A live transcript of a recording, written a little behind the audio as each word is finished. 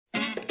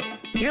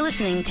You're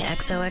listening to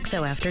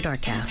XOXO After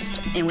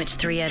Darkcast, in which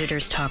 3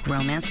 editors talk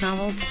romance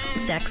novels,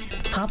 sex,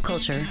 pop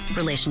culture,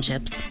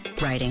 relationships,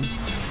 writing.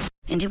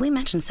 And did we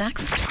mention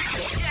sex?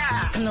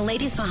 Yeah! From the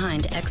ladies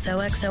behind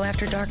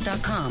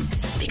XOXOAfterDark.com,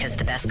 because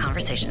the best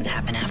conversations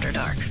happen after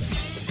dark.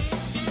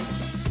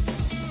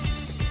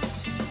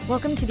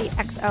 Welcome to the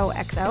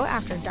XOXO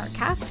After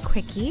Darkcast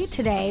Quickie.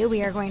 Today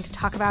we are going to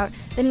talk about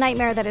the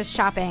nightmare that is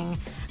shopping,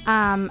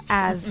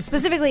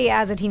 specifically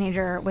as a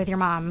teenager with your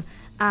mom,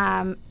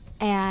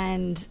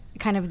 and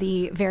kind of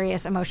the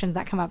various emotions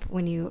that come up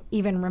when you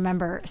even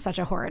remember such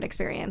a horrid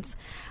experience.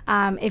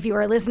 If you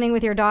are listening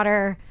with your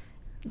daughter,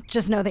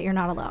 just know that you're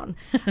not alone.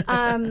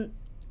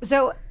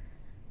 So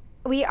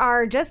we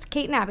are just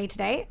Kate and Abby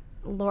today.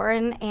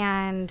 Lauren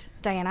and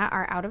Diana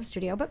are out of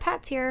studio, but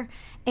Pat's here,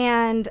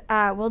 and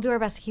we'll do our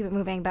best to keep it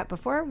moving. But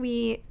before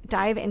we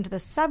dive into the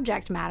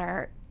subject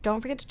matter,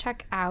 don't forget to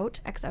check out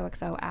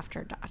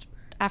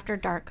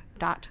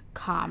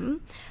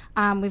XOXOAfterdark.com.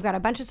 We've got a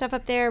bunch of stuff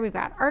up there. We've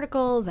got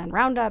articles and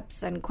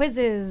roundups and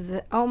quizzes.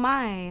 Oh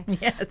my.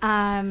 Yes.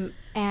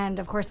 And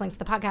of course links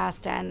to the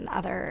podcast and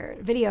other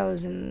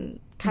videos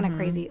and kind of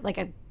crazy, like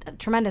a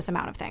tremendous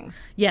amount of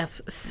things.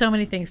 Yes, so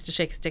many things to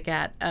shake a stick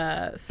at.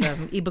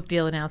 Some ebook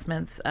deal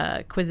announcements,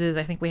 quizzes.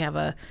 I think we have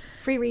a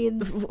free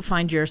reads.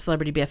 Find your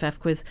celebrity BFF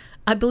quiz.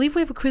 I believe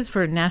we have a quiz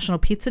for National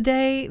Pizza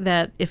Day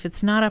that, if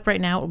it's not up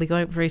right now, it will be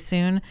going up very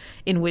soon,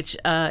 in which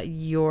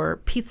your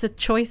pizza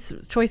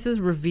choices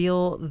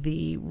reveal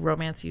the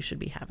romance you should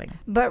be having.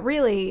 But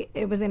really,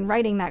 it was in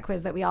writing that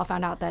quiz that we all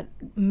found out that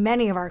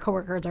many of our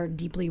coworkers are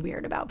deeply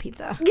weird about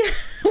pizza.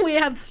 We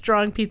have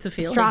strong pizza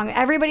feelings.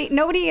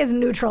 Nobody is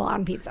neutral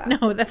on pizza.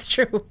 No, that's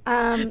true.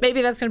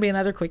 Maybe that's going to be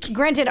another quickie.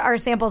 Granted, our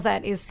sample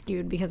set is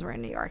skewed because we're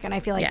in New York, and I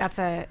feel like that's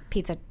a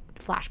pizza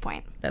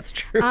flashpoint. That's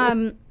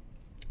true.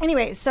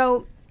 Anyway,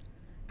 so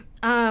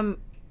my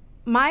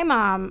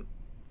mom,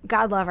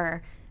 God love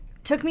her,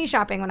 took me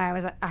shopping when I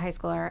was a high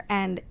schooler,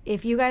 and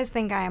if you guys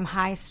think I am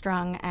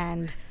high-strung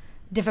and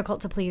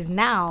difficult to please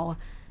now,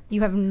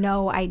 you have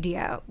no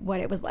idea what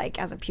it was like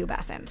as a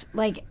pubescent.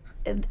 Like,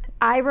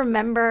 I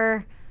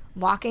remember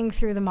walking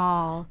through the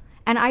mall.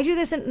 And I do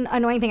this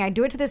annoying thing. I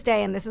do it to this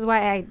day, and this is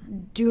why I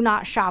do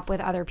not shop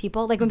with other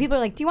people. Like, when people are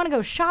like, do you want to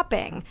go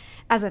shopping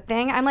as a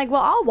thing? I'm like,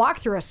 well, I'll walk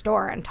through a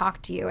store and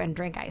talk to you and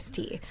drink iced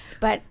tea.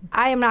 But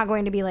I am not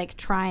going to be, like,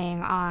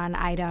 trying on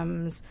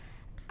items.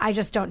 I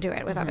just don't do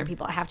it with other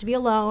people. I have to be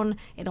alone.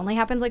 It only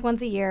happens, like,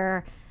 once a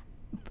year.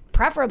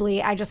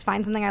 Preferably, I just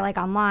find something I like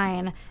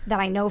online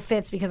that I know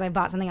fits because I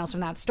bought something else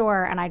from that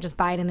store, and I just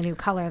buy it in the new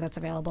color that's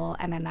available,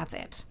 and then that's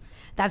it.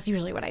 That's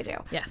usually what I do.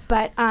 Yes.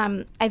 But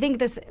I think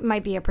this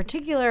might be a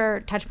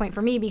particular touch point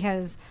for me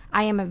because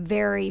I am a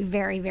very,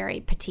 very, very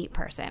petite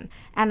person.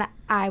 And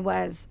I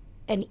was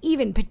an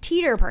even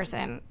petiter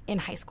person in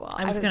high school.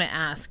 I was going to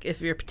ask if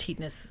your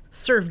petiteness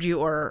served you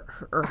or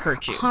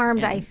hurt you.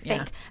 Harmed, I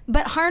think. Yeah.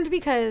 But harmed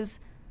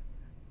because,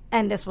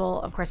 and this will,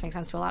 of course, make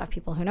sense to a lot of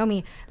people who know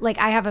me, like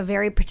I have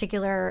very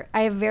particular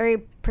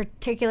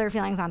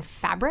feelings on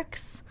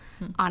fabrics.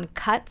 On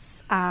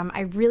cuts.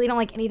 I really don't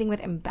like anything with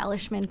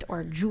embellishment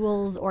or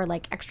jewels or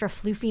like extra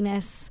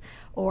floofiness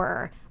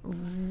or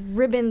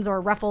ribbons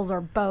or ruffles or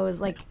bows,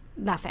 like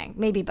nothing.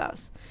 Maybe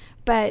bows.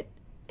 But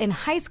in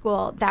high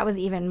school, that was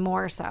even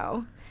more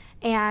so.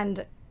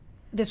 And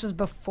this was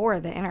before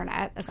the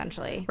internet,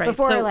 essentially. Right.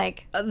 Before, so,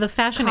 like, the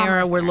fashion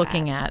era we're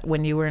looking at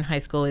when you were in high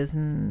school is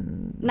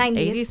 90s?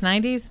 90s?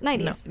 90s. No.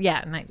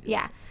 Yeah, 90s.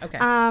 Yeah. Okay.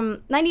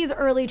 90s,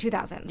 early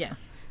 2000s. Yeah.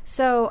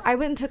 So I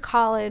went to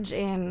college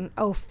in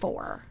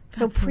 04.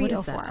 So pre-04. What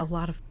is that? A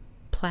lot of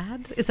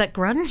plaid? Is that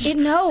grunge?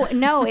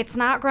 No, it's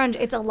not grunge.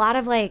 It's a lot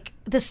of like,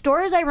 the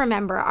stores I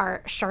remember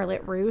are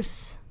Charlotte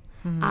Russe,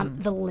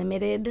 The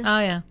Limited. Oh,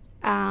 yeah.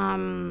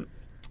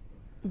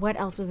 What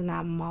else was in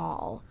that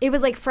mall? It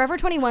was like Forever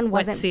 21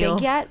 wasn't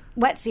big yet.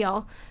 Wet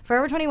Seal.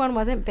 Forever 21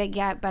 wasn't big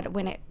yet, but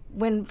when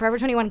Forever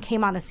 21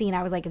 came on the scene,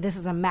 I was like, this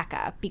is a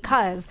mecca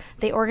because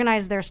they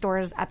organized their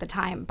stores at the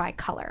time by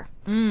color.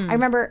 I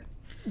remember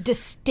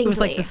distinctly. It was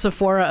like the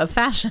Sephora of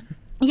fashion.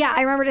 Yeah,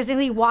 I remember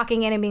distinctly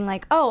walking in and being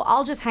like, oh,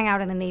 I'll just hang out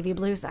in the navy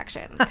blue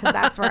section because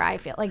that's where I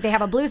feel. Like they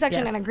have a blue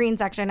section and a green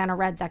section and a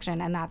red section,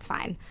 and that's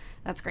fine.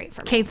 That's great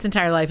for me. Kate's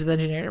entire life is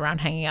engineered around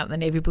hanging out in the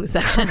navy blue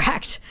section.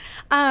 Correct.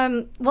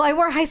 Well, I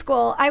wore high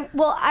school.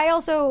 I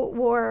also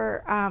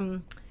wore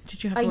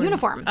Did you have a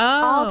uniform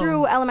all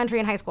through elementary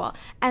and high school.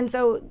 And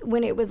so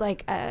when it was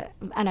like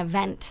an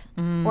event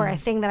or a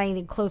thing that I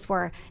needed clothes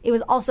for, it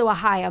was also a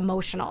high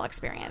emotional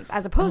experience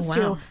as opposed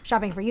to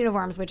shopping for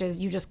uniforms, which is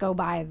you just go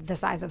by the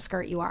size of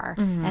skirt you are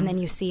and then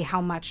you see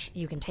how much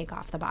you can take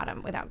off the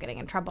bottom without getting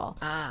in trouble.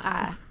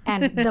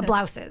 And the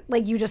blouses,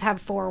 like you just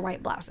have 4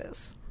 white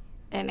blouses.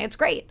 And it's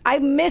great. I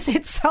miss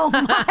it so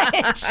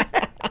much.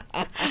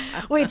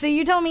 Wait, so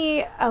you tell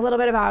me a little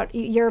bit about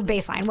your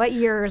baseline. What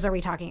years are we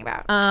talking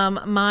about?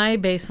 My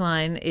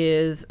baseline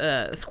is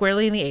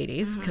squarely in the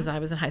 80s because I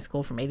was in high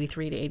school from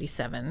 83 to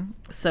 87.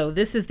 So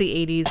this is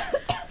the 80s,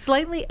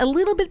 a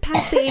little bit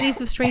past the 80s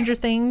of Stranger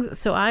Things.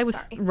 So I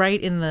was right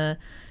in the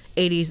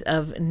 80s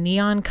of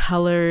neon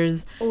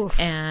colors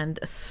and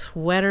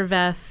sweater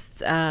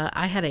vests.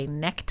 I had a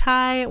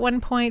necktie at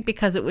one point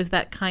because it was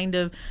that kind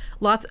of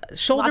lots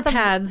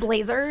pads,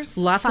 blazers,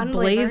 lots of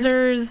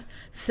blazers.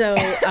 So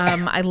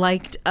I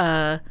liked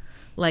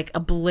like a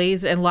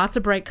blazer and lots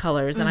of bright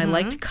colors, and I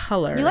liked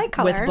color. You like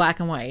color with black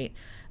and white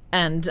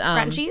and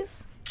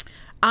scrunchies.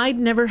 I'd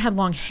never had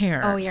long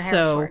hair. Oh, your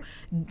hair was short.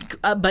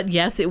 But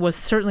yes, it was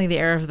certainly the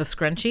era of the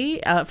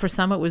scrunchie. For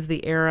some, it was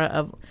the era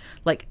of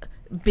like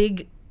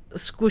big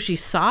squishy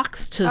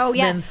socks to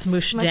then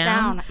smoosh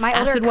down. My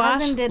older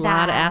cousin did that. A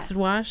lot of acid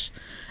wash.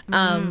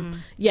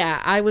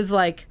 Yeah, I was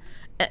like,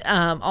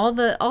 all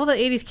the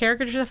 80s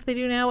caricature stuff they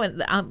do now, and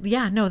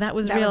that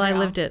was real. I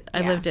lived it.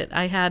 I lived it.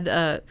 I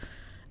had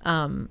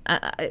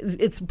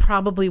it's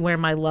probably where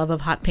my love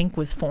of hot pink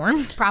was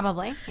formed.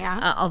 Probably,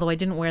 yeah. Although I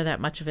didn't wear that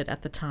much of it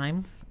at the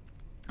time.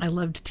 I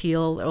loved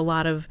teal, a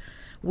lot of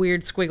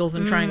weird squiggles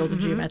and triangles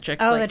and geometrics.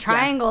 Oh, the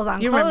triangles on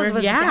clothes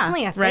was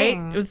definitely a thing. Right?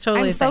 It was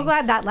totally I'm so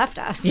glad that left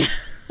us. Yeah.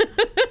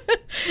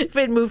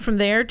 It moved from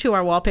there to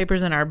our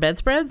wallpapers and our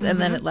bedspreads, and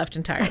then it left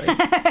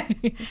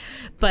entirely.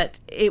 But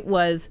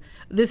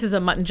this is a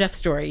Mutt and Jeff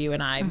story, you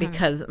and I,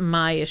 because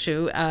my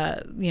issue,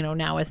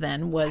 now as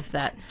then, was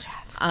that...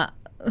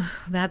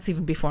 that's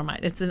even before mine.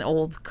 It's an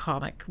old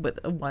comic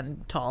with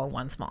one tall and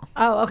one small.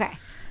 Oh, okay.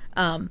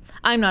 I'm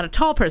not a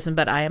tall person,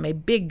 but I am a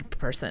big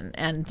person,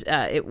 and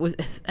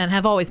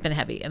have always been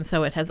heavy, and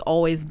so it has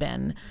always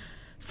been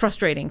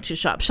frustrating to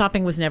shop.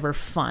 Shopping was never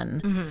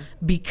fun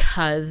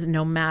because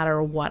no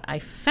matter what I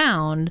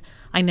found,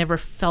 I never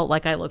felt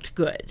like I looked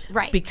good.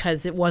 Right.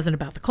 Because it wasn't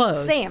about the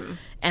clothes. Same.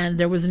 And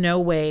there was no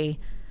way.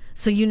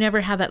 So you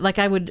never had that. Like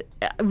I would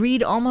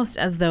read almost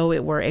as though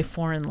it were a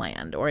foreign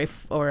land or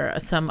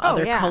some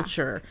other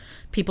culture.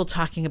 People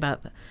talking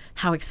about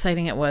how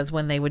exciting it was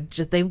when they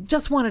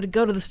just wanted to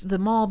go to the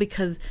mall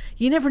because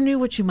you never knew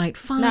what you might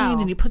find,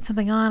 and you put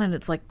something on and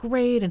it's like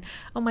great, and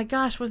oh my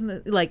gosh, wasn't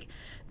it like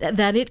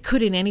that? It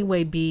could in any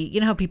way be.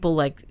 You know how people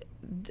like.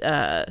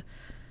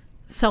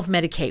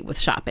 Self-medicate with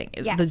shopping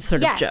is the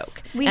sort of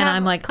joke. And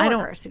I'm like, I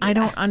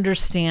don't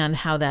understand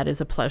how that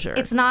is a pleasure.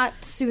 It's not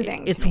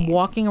soothing. It's to me.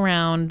 Walking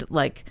around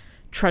like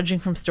trudging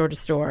from store to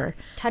store,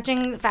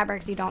 touching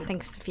fabrics you don't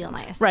think feel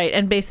nice, right?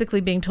 And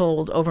basically being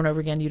told over and over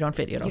again, you don't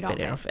fit. Yeah,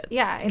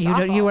 it's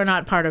awful. You are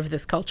not part of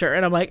this culture.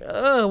 And I'm like,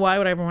 oh, why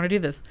would I ever want to do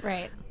this?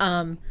 Right.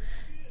 And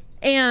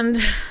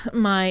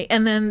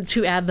then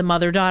to add the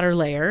mother-daughter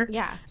layer,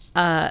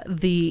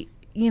 and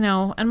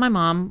my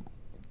mom,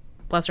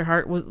 bless her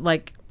heart, was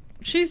like.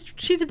 She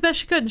did the best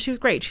she could, and she was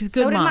great. She's a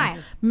good mom. So did mine.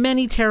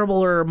 Many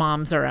terribler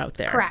moms are out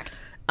there. Correct.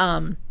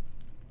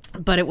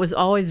 But it was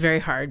always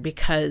very hard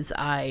because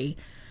I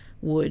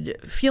would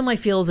feel my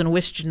feels and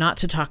wished not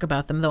to talk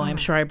about them, though I'm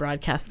sure I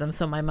broadcast them.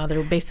 So my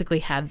mother basically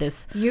had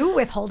this... You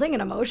withholding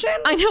an emotion?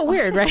 I know,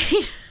 weird,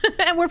 right?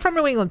 And we're from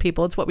New England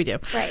people. It's what we do.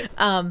 Right.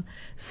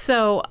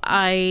 So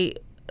I...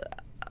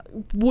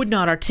 would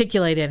not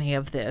articulate any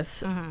of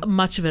this.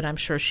 Much of it, I'm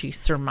sure she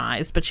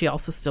surmised, but she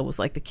also still was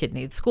like, the kid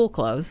needs school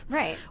clothes.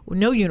 Right.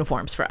 No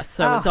uniforms for us.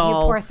 So it's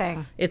all... you poor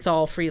thing. It's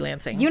all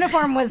freelancing.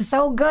 Uniform was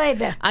so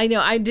good. I know.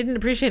 I didn't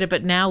appreciate it,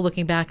 but now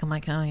looking back, I'm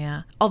like, oh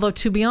yeah. Although,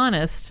 to be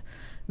honest,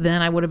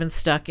 then I would have been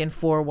stuck in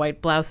 4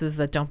 white blouses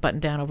that don't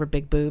button down over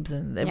big boobs,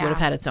 and it would have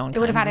had its own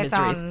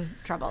own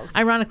troubles.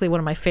 Ironically,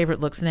 one of my favorite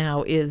looks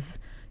now is...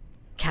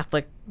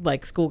 Catholic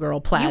like schoolgirl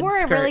plaid. You wore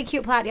skirt. a really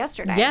cute plaid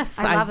yesterday. Yes,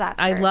 I love that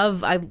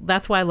skirt.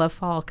 That's why I love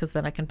fall, because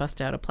then I can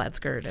bust out a plaid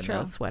skirt and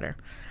a sweater.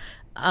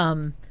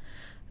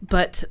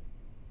 But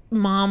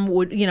mom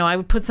would, I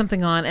would put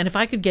something on, and if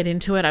I could get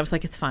into it, I was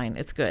like, it's fine,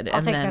 it's good.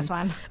 I'll take this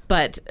one.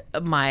 But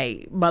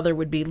my mother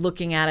would be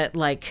looking at it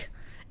like,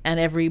 and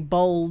every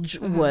bulge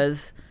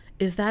was.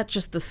 Is that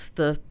just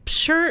the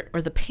shirt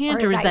or the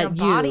pant, or is that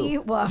your body?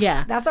 you? Woof.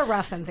 Yeah, that's a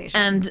rough sensation.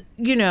 And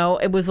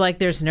it was like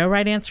there's no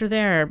right answer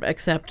there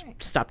except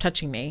stop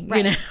touching me.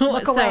 Right.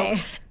 Look away.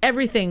 So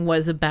everything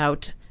was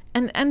about,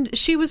 and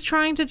she was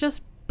trying to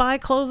just buy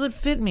clothes that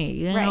fit me.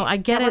 You know, I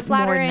get it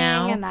more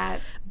now. And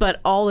that.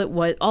 But all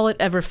it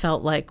ever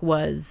felt like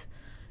was,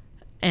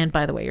 and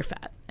by the way, you're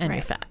fat, and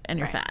you're fat, and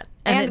you're fat.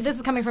 And this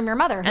is coming from your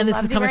mother,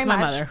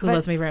 who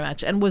loves me very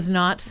much, and was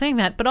not saying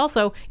that, but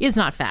also is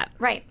not fat.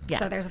 Right. Yeah.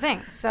 So there's a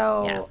thing.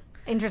 So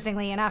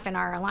interestingly enough, in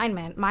our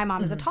alignment, my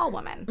mom is a tall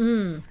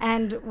woman,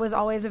 and was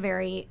always a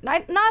very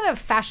not a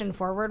fashion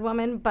forward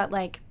woman, but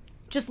like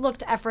just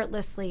looked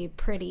effortlessly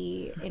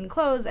pretty in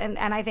clothes, and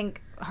I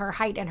think her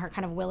height and her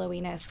kind of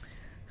willowiness.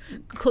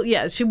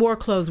 She wore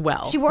clothes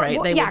well. She wore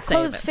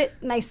clothes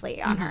fit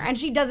nicely on her, and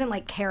she doesn't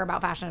like care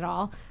about fashion at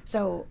all,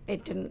 so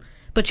it didn't.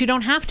 But you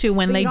don't have to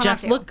when they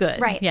just look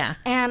good. Right. Yeah.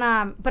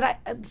 And,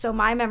 so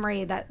my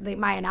memory,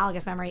 my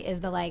analogous memory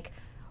is the like,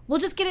 we'll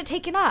just get it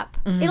taken up.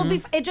 It'll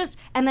be,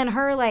 and then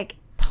her like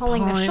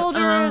pulling the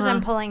shoulders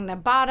and pulling the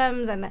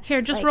bottoms and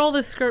here, just roll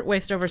this skirt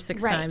waist over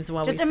 6 times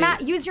while just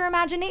use your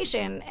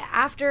imagination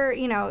after,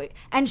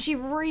 and she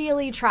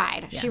really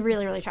tried. Yeah. She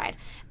really, really tried.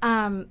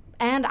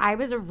 And I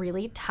was a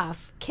really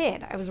tough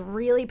kid. I was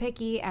really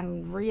picky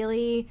and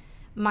really,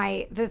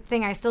 the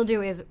thing I still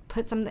do is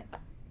put something,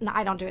 no,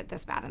 I don't do it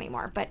this bad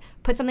anymore, but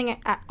put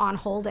something on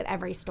hold at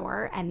every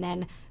store and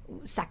then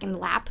second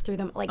lap through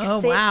them, like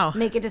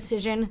make a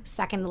decision,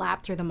 second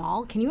lap through the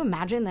mall. Can you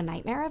imagine the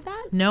nightmare of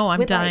that? No,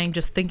 I'm dying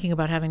just thinking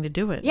about having to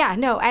do it. Yeah,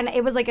 no, and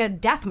it was like a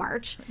death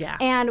march. Yeah.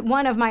 And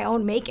one of my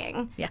own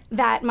making. Yeah.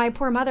 That my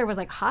poor mother was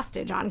like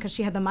hostage on because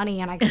she had the money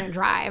and I couldn't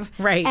drive.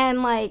 Right.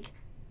 And like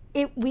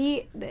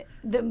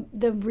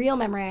the real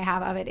memory I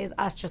have of it is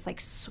us just like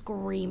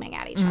screaming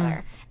at each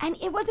other. And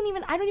it wasn't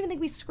even, I don't even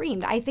think we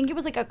screamed. I think it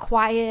was like a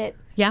quiet.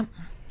 Yeah.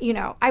 You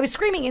know, I was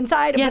screaming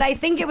inside, but I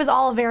think it was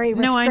all very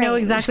restrained. No, I know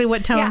exactly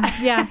what tone.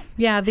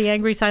 Yeah, the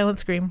angry silent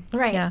scream.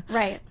 Right, yeah.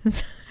 right.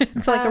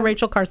 It's like a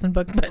Rachel Carson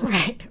book, but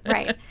right.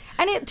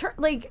 And it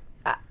like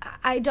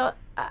I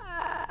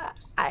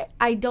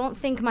don't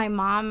think my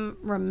mom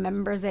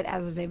remembers it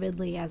as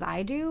vividly as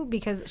I do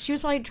because she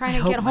was probably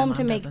trying to get home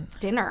to make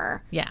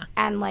dinner. Yeah.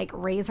 And like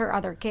raise her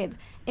other kids.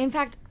 In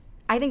fact,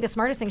 I think the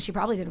smartest thing she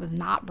probably did was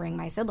not bring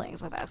my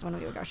siblings with us when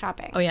we would go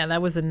shopping. Oh yeah,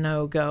 that was a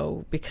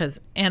no-go because,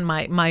 and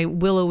my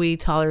willowy,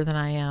 taller than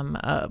I am,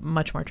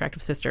 much more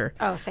attractive sister.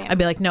 Oh, same. I'd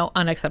be like, no,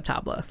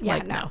 unacceptable. Yeah,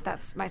 like, no.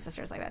 That's, my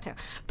sister's like that too.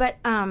 But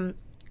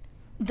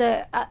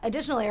the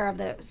additional layer of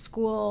the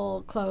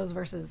school clothes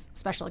versus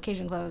special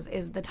occasion clothes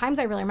is the times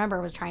I really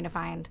remember was trying to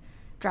find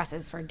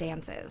dresses for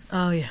dances.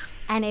 Oh yeah.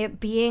 And it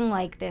being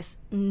like this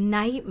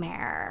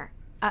nightmare.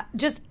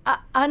 Just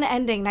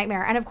unending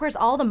nightmare. And of course,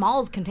 all the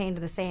malls contained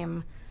the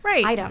same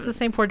items. It's the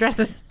same 4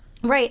 dresses.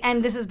 Right.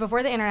 And this is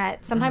before the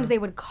internet. Sometimes they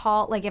would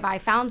call, like if I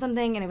found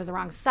something and it was the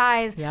wrong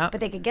size, but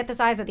they could get the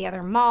size at the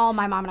other mall,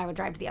 my mom and I would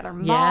drive to the other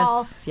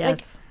mall.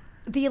 Yes.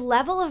 Like, the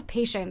level of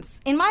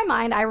patience, in my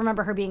mind, I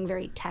remember her being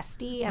very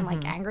testy and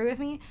like angry with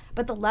me,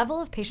 but the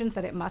level of patience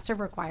that it must have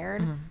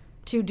required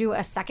to do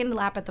a second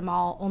lap at the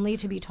mall only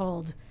to be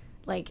told,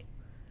 like,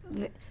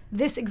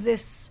 this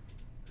exists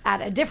at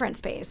a different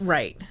space,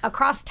 right,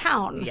 across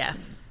town, yes,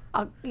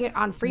 on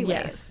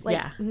freeways,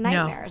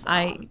 nightmares. No,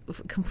 I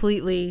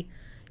completely,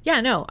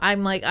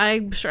 I'm like,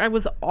 I'm sure I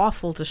was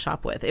awful to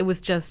shop with. It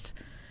was just,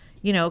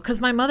 because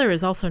my mother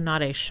is also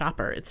not a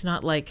shopper. It's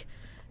not like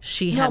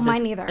she had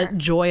this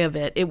joy of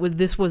it.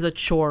 This was a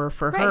chore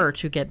for her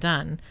to get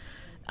done.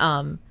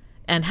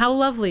 And how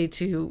lovely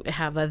to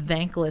have a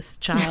thankless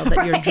child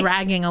that you're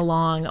dragging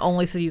along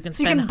only so you can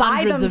spend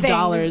hundreds of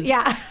dollars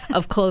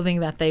of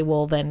clothing that they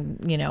will then,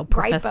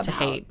 profess to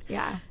hate.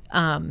 Yeah.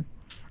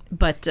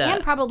 But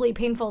and probably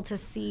painful to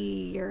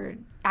see your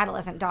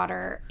adolescent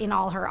daughter in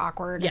all her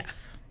awkward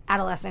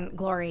adolescent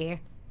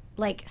glory,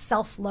 like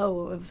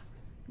self-loathe.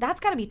 That's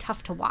got to be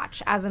tough to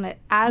watch as a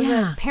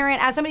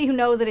parent, as somebody who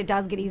knows that it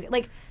does get easy.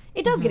 Like,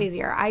 it does get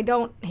easier. I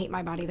don't hate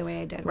my body the way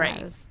I did when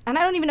I was... And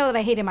I don't even know that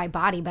I hated my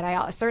body, but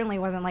I certainly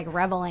wasn't, like,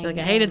 reveling. Like,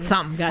 I hated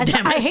something,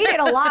 goddammit. I hated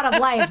a lot of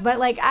life, but,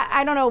 like,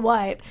 I don't know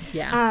what.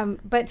 Yeah.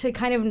 But to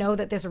kind of know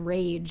that this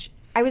rage...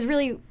 I was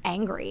really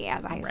angry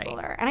as a high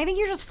schooler. And I think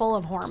you're just full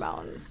of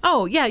hormones.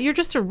 Oh, yeah. You're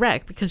just a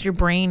wreck because your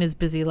brain is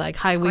busy, like...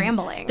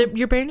 Scrambling.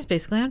 Your brain is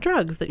basically on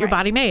drugs that your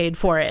body made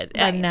for it.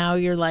 Right. And now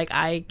you're like,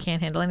 I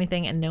can't handle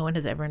anything, and no one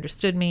has ever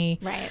understood me.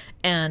 Right.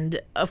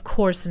 And, of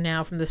course,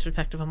 now from this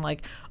perspective, I'm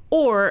like...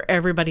 Or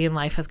everybody in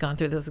life has gone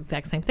through this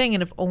exact same thing,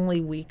 and if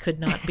only we could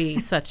not be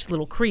such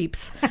little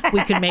creeps,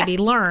 we could maybe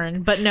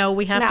learn. But no,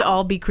 we have to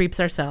all be creeps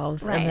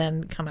ourselves and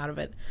then come out of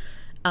it.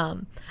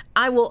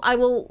 I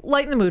will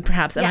lighten the mood,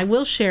 perhaps, and I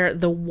will share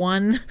the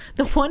one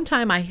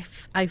time I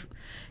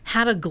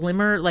had a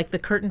glimmer, like the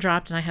curtain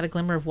dropped, and I had a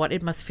glimmer of what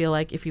it must feel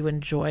like if you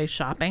enjoy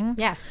shopping.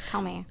 Yes,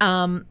 tell me.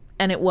 And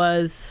it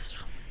was,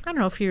 I don't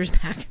know, a few years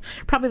back,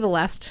 probably the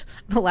last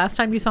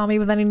time you saw me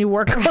with any new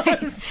work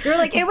clothes. You're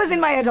like, it was in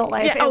my adult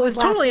life. Yeah, it was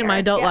totally in my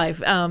adult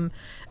life.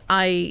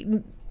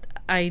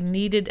 I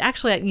needed,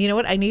 actually, you know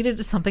what? I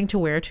needed something to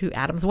wear to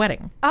Adam's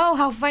wedding. Oh,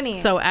 how funny.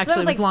 So actually, that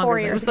was it was like longer. 4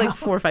 years It was ago. like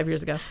 4 or 5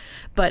 years ago.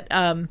 But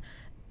I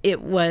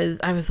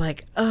was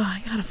like, oh,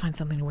 I got to find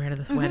something to wear to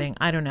this wedding.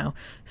 I don't know.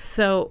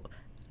 So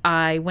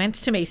I went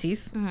to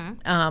Macy's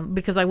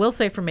because I will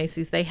say for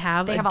Macy's, they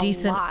have a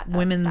decent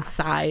women's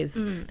size.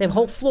 They have a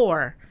whole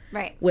floor.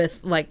 Right.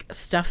 With like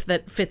stuff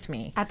that fits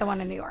me. At the one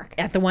in New York.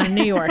 At the one in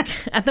New York.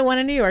 At the one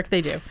in New York,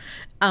 they do.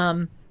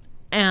 And,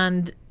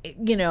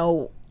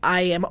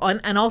 I am,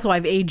 and also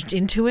I've aged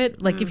into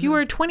it. Like if you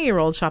were a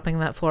 20-year-old shopping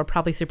that floor,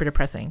 probably super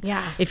depressing.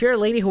 Yeah. If you're a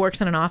lady who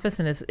works in an office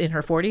and is in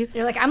her 40s.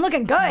 You're like, I'm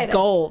looking good.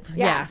 Gold.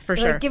 Yeah, for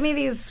sure. Like, give me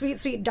these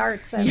sweet, sweet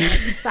darts and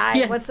side.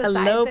 Yes. What's the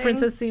side Hello, thing?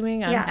 Princess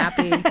Seeming. I'm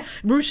happy.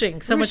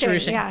 Ruching. So much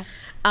ruching. Yeah.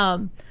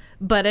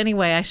 But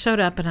anyway, I showed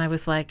up and I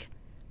was like,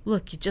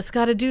 look, you just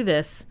got to do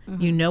this.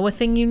 You know a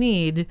thing you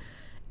need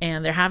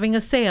and they're having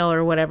a sale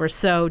or whatever.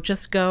 So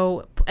just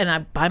go. And I,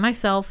 by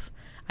myself,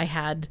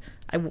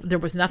 there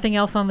was nothing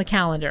else on the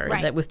calendar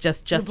that was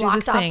just do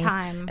this thing.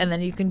 Time. And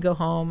then you can go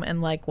home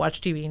and like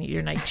watch TV and eat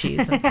your night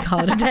cheese and call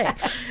it a day.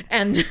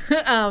 And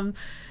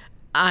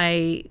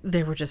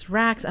there were just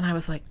racks and I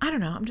was like, I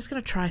don't know, I'm just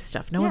going to try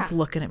stuff. No one's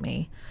looking at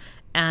me.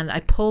 And I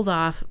pulled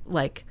off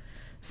like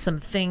some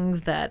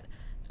things that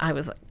I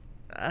was like,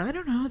 I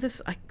don't know,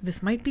 this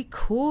might be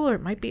cool or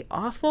it might be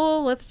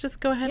awful. Let's just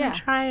go ahead and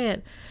try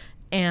it.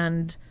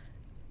 And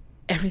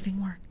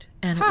everything worked.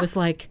 And it was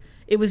like,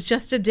 it was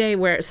just a day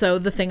where, so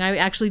the thing I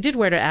actually did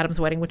wear to Adam's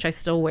wedding, which I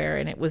still wear,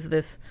 and it was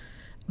this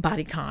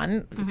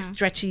bodycon,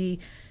 stretchy,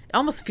 it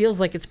almost feels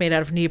like it's made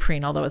out of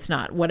neoprene, although it's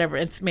not. Whatever,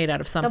 it's made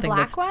out of something. The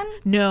black one?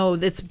 No,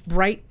 it's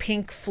bright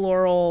pink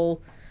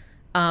floral,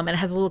 and it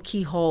has a little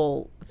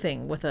keyhole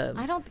thing with a...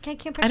 I can't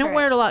picture I don't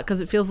wear it a lot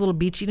because it feels a little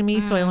beachy to me,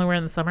 so I only wear it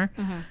in the summer.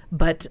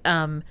 But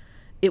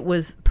it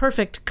was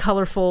perfect,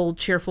 colorful,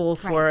 cheerful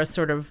for a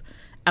sort of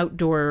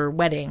outdoor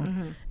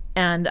wedding.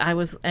 And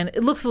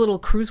it looks a little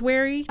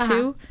cruise-weary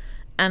too.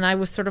 And I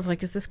was sort of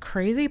like, is this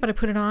crazy? But I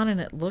put it on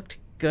and it looked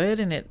good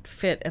and it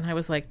fit. And I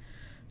was like,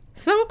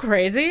 so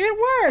crazy, it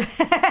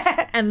worked.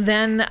 And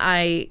then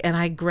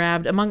I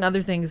grabbed, among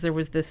other things, there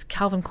was this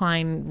Calvin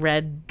Klein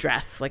red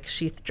dress, like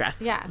sheath dress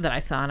that I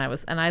saw.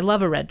 And I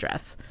love a red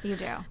dress. You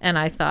do. And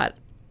I thought,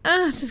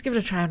 just give it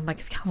a try. And I'm like,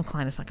 it's Calvin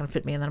Klein, it's not going to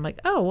fit me. And then I'm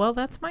like, oh, well,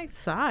 that's my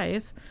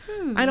size.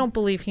 I don't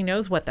believe he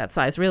knows what that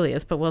size really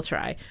is, but we'll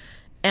try.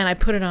 And I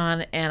put it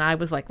on and I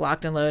was like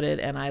locked and loaded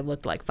and I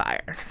looked like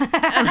fire.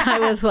 And I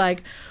was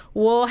like,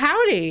 well,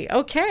 howdy.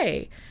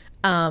 Okay.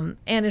 And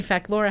in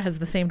fact, Laura has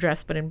the same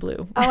dress, but in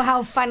blue. Oh,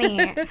 how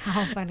funny.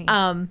 How funny.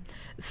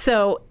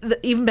 So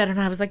even better. And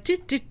I was like,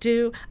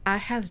 I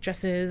has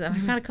dresses and I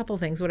found a couple of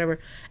things, whatever.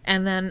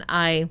 And then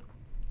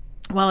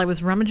while I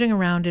was rummaging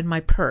around in my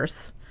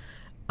purse,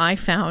 I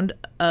found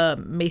a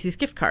Macy's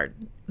gift card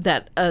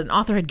that an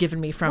author had given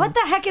me from what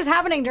the heck is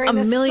happening during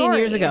this a million story?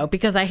 years ago,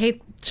 because I hate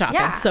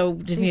shopping, so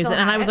didn't use it.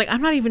 And I was like,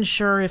 I'm not even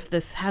sure if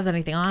this has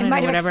anything on it,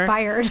 might or have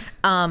whatever.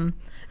 Expired.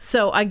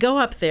 So I go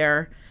up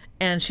there,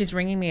 and she's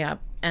ringing me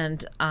up,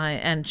 and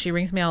she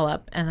rings me all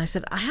up, and I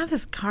said, I have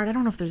this card. I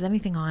don't know if there's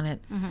anything on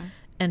it.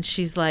 And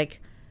she's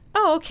like,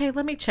 oh, okay,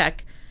 let me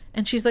check.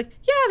 And she's like,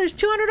 yeah, there's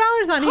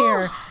 $200 on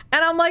here.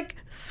 And I'm like,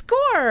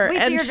 score. Wait,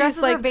 and so your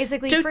dresses like, were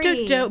basically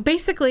free.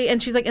 Basically.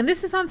 And she's like, and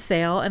this is on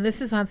sale, and this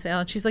is on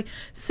sale. And she's like,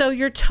 so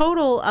your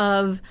total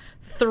of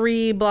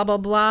 3 blah, blah,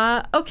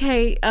 blah.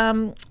 Okay,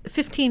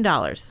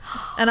 $15.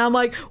 And I'm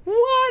like,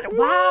 what?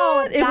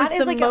 Wow. It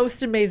was the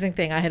most amazing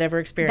thing I had ever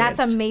experienced.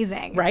 That's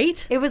amazing.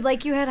 Right? It was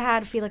like you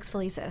had Felix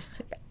Felicis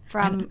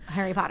from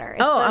Harry Potter.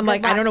 I'm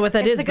like, I don't know what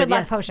that is. It's the good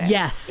luck potion.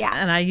 Yes. Yeah.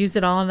 And I used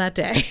it all on that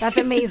day. That's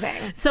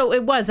amazing. So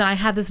it was. And I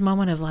had this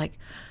moment of like,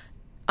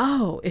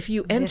 oh, if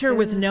you enter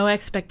with no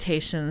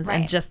expectations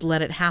and just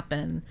let it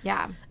happen.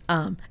 Yeah.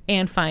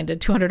 And find a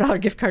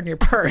 $200 gift card in your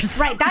purse.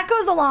 Right. That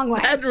goes a long way.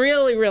 That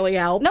really, really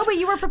helped. No, but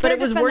you were prepared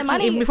to spend the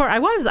money. Even before.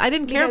 I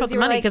didn't care about the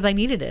money because I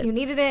needed it. You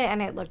needed it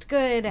and it looked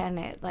good and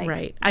it like.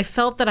 Right. I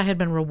felt that I had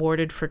been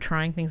rewarded for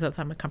trying things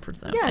outside my comfort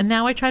zone. Yes. And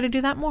now I try to do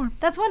that more.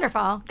 That's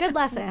wonderful. Good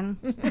lesson.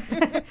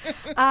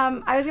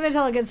 I was going to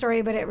tell a good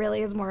story, but it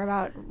really is more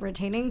about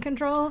retaining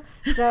control.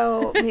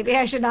 So maybe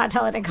I should not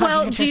tell it in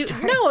contradictory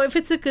story. No, if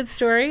it's a good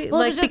story, well,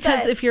 like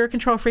because if you're a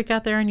control freak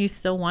out there and you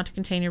still want to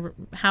contain your,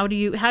 how do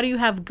you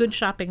have good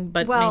shopping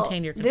but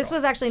maintain your control? This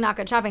was actually not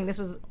good shopping. This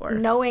was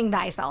knowing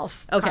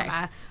thyself,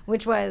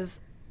 which was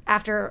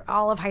after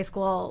all of high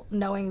school,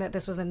 knowing that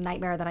this was a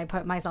nightmare that I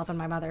put myself and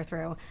my mother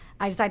through.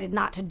 I decided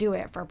not to do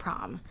it for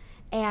prom.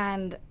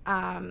 And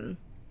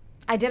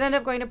I did end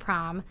up going to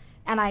prom.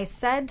 And I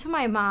said to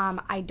my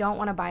mom, I don't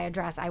want to buy a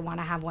dress. I want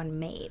to have one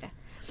made.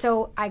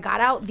 So I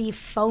got out the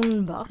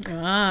phone book,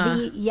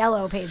 the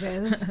Yellow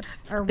Pages.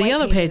 Or the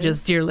Yellow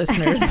Pages, dear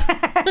listeners.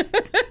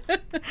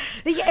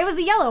 It was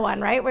the yellow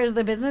one, right? Where's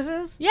the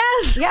businesses?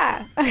 Yes.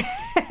 Yeah.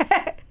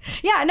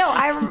 Yeah, no,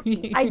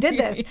 I did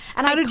this.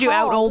 And How did you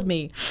out-old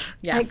me?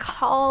 Yes. I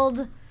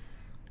called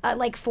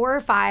like 4 or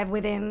 5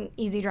 within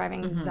easy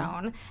driving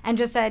zone and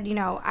just said,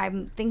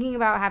 I'm thinking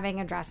about having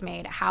a dress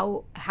made.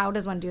 How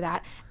does one do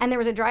that? And there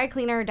was a dry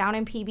cleaner down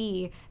in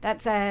PB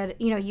that said,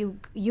 you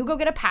go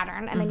get a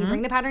pattern and then you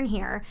bring the pattern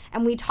here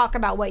and we talk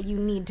about what you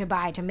need to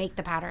buy to make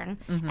the pattern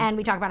and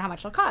we talk about how much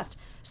it'll cost.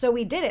 So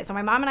we did it. So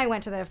my mom and I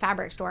went to the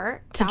fabric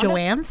store. To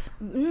Joann's?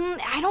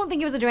 I don't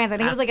think it was a Joann's. I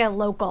think it was like a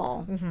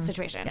local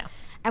situation. Yeah.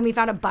 And we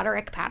found a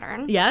Butterick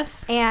pattern.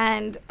 Yes.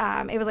 And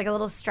it was like a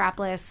little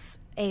strapless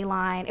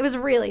A-line. It was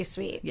really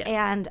sweet.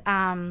 Yeah.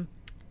 And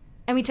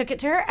we took it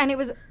to her, and it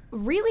was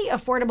really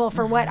affordable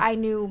for what I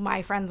knew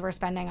my friends were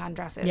spending on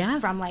dresses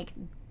from like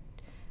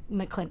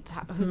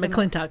McClintock.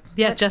 McClintock.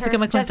 Yeah, Jessica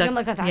McClintock. Jessica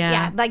McClintock.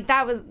 Yeah. Like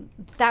that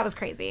was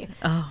crazy.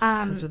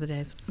 Oh, those were the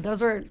days.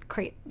 Those were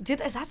crazy.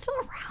 Dude, is that still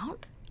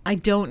around? I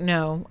don't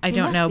know.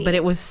 But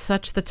it was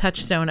such the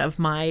touchstone of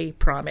my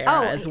prom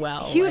era as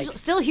well.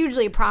 Still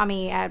hugely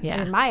promy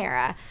in my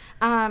era.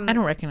 I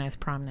don't recognize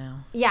prom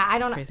now. Yeah, I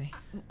don't know. Crazy.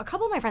 A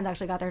couple of my friends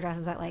actually got their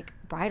dresses at like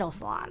bridal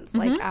salons.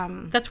 Like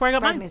that's where I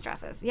got mine.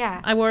 Dresses.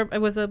 Yeah. It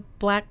was a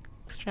black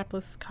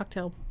strapless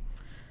cocktail.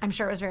 I'm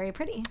sure it was very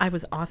pretty. I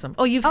was awesome.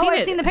 Oh, you've seen it.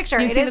 I've seen the picture.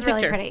 It is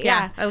really pretty.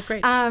 Yeah. I look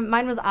great.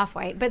 Mine was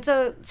off-white. But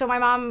so my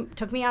mom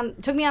took me on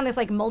this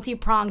like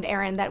multi-pronged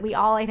errand that we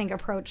all, I think,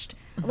 approached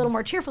a little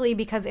more cheerfully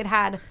because it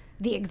had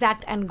the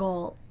exact end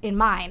goal in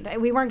mind.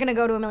 We weren't going to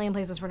go to a million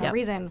places for no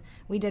reason.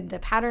 We did the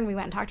pattern. We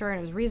went and talked to her, and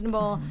it was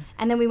reasonable.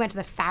 And then we went to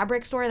the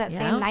fabric store that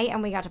same night,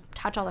 and we got to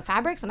touch all the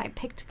fabrics, and I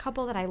picked a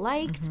couple that I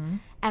liked.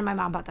 And my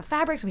mom bought the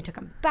fabrics, and we took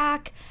them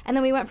back. And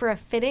then we went for a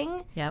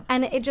fitting,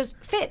 and it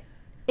just fit.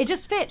 It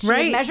just fit.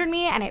 She measured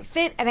me, and it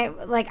fit, and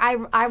it like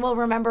I will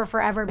remember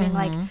forever being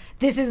like,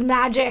 "This is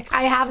magic.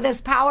 I have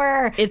this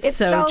power. It's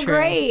so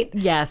great."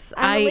 Yes,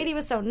 and the lady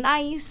was so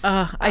nice.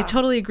 I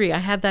totally agree. I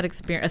had that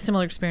experience, a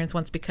similar experience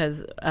once,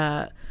 because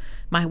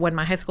when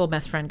my high school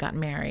best friend got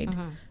married.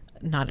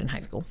 Not in high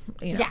school,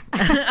 you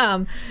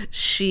know.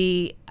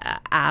 She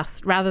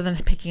asked, rather than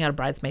picking out a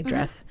bridesmaid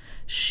dress,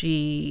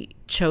 she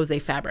chose a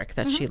fabric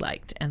that she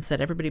liked and said,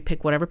 "Everybody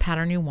pick whatever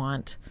pattern you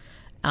want.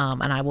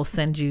 And I will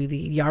send you the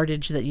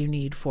yardage that you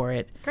need for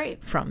it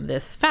from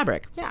this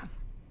fabric." Yeah.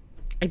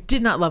 I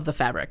did not love the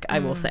fabric, I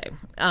will say.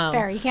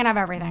 Fair. You can't have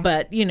everything.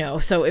 But, you know,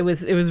 so it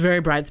was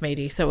very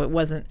bridesmaidy. So it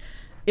was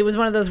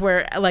one of those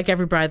where, like,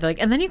 every bride, like,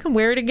 and then you can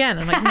wear it again.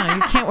 I'm like, no,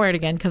 you can't wear it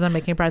again because I'm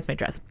making a bridesmaid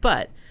dress.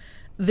 But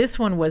this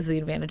one was the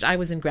advantage. I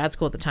was in grad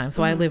school at the time,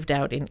 so I lived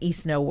out in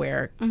East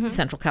Nowhere,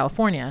 Central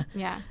California.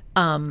 Yeah.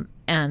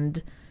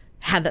 And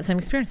had that same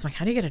experience. I'm like,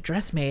 how do you get a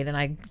dress made? And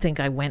I think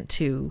I went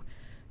to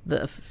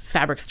the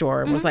fabric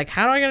store and was like,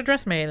 how do I get a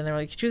dress made? And they were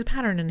like, you choose a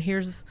pattern, and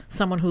here's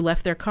someone who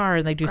left their car,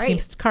 and they do do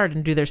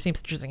their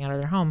seamstressing out of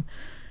their home.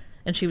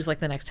 And she was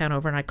like the next town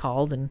over, and I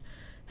called, and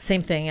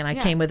same thing. And I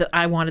came with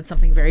I wanted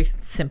something very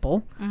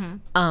simple.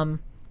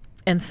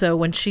 And so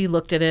when she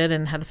looked at it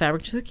and had the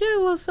fabric, she's like, yeah,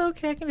 well, so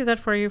okay, I can do that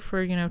for you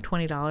for, you know,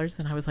 $20.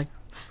 And I was like,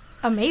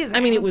 amazing. I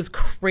mean, it was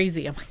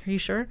crazy. I'm like, are you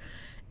sure?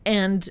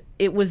 And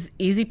it was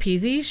easy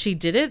peasy. She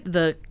did it.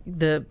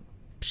 The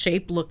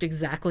shape looked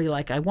exactly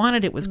like I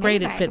wanted. It was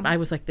great. It fit. I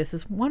was like, this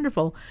is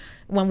wonderful.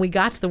 When we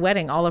got to the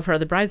wedding, all of her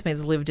other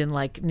bridesmaids lived in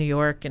like New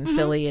York and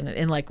Philly and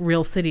in like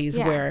real cities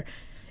where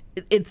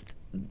it's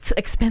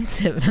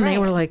expensive. And they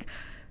were like,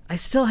 I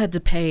still had to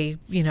pay,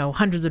 you know,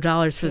 hundreds of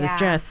dollars for this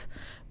dress,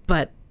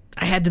 but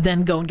I had to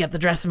then go and get the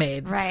dress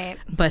made. Right.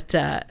 But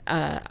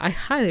I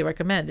highly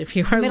recommend if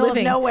you are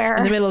living in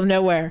the middle of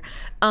nowhere.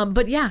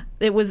 But yeah,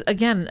 it was,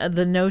 again,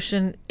 the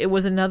notion, it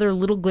was another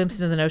little glimpse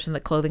into the notion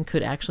that clothing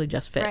could actually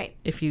just fit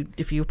if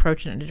you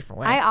approach it in a different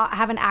way. I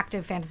have an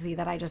active fantasy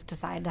that I just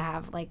decided to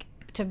have, like,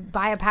 to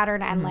buy a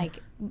pattern and like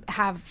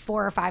have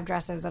 4 or 5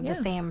 dresses of the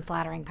same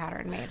flattering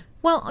pattern made.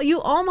 Well, you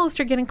almost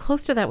are getting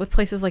close to that with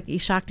places like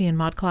Ishakti and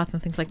ModCloth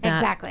and things like that.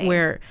 Exactly.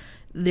 Where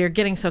they're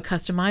getting so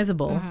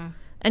customizable.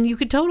 And you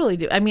could totally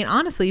do. I mean,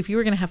 honestly, if you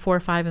were going to have 4 or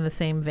 5 in the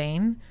same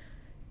vein,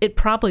 it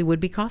probably would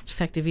be cost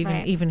effective,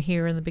 even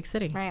here in the big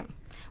city. Right.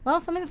 Well,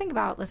 something to think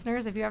about,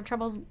 listeners. If you have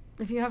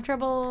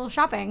trouble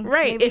shopping,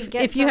 right?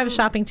 If you have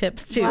shopping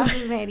tips too,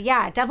 blouses made.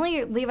 Yeah,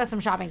 definitely leave us some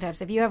shopping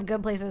tips. If you have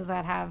good places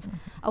that have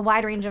a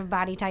wide range of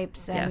body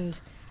types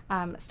and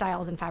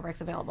styles and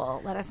fabrics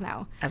available, let us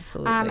know.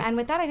 Absolutely. And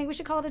with that, I think we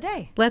should call it a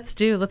day. Let's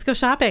go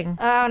shopping.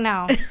 Oh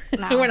no,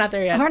 we're not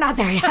there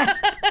yet.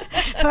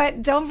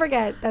 But don't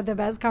forget that the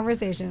best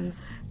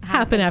conversations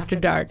happen after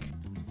dark.